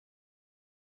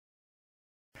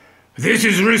This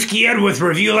is Ruski Ed with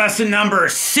review lesson number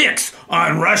 6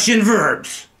 on Russian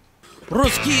verbs.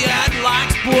 Ruski Ed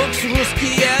likes books,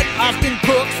 Ruski Ed often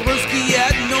cooks, Ruski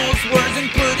Ed knows words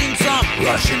including some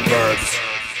Russian verbs.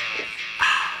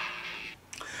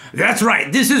 That's right,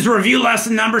 this is review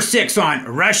lesson number 6 on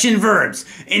Russian verbs.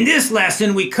 In this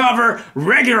lesson, we cover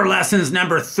regular lessons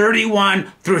number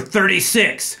 31 through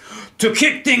 36. To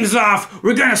kick things off,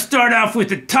 we're going to start off with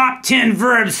the top 10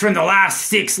 verbs from the last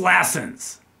 6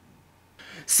 lessons.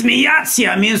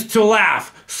 Смеяться means to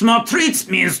laugh, смотреть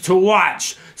means to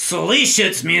watch,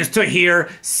 слышать means to hear,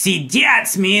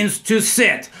 сидеть means to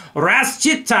sit,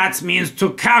 рассчитать means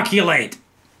to calculate.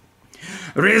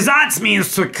 Резать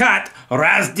means to cut,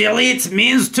 разделить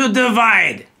means to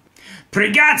divide.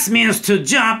 Прыгать means to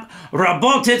jump,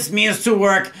 работать means to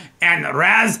work, and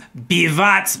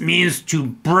разбивать means to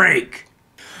break.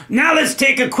 Now let's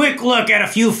take a quick look at a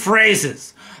few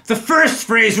phrases. The first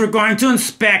phrase we're going to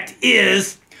inspect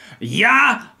is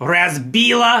Я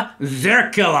разбила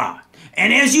зеркало.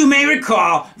 And as you may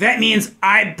recall, that means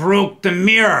I broke the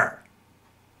mirror.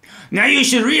 Now you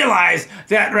should realize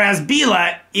that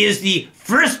разбила is the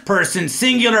first person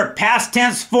singular past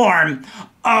tense form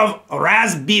of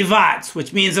разбивать,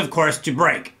 which means, of course, to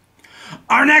break.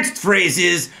 Our next phrase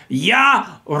is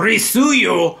Я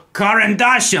рисую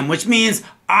карандашом, which means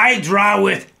I draw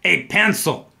with a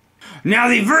pencil. Now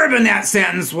the verb in that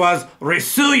sentence was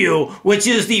рисую, which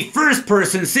is the first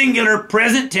person singular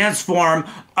present tense form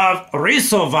of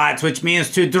рисовать, which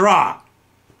means to draw.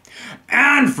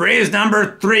 And phrase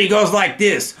number 3 goes like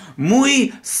this.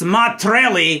 Мы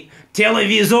смотрели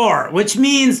телевизор, which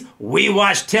means we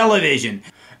watch television.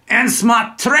 And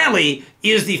смотрели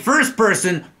is the first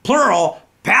person plural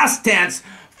past tense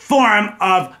form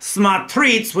of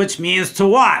смотреть, which means to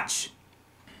watch.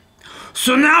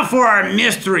 So now for our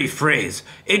mystery phrase.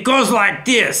 It goes like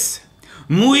this.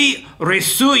 Мы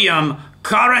рисуем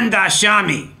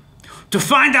карандашами. To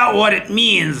find out what it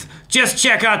means, just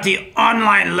check out the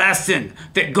online lesson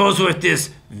that goes with this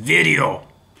video.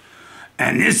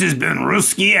 And this has been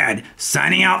Ruski Ed,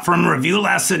 signing out from review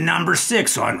lesson number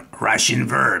 6 on Russian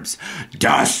verbs.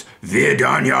 До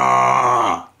свидания!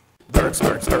 Verbs,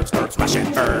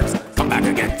 Russian verbs. Come back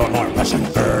again for more Russian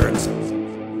verbs.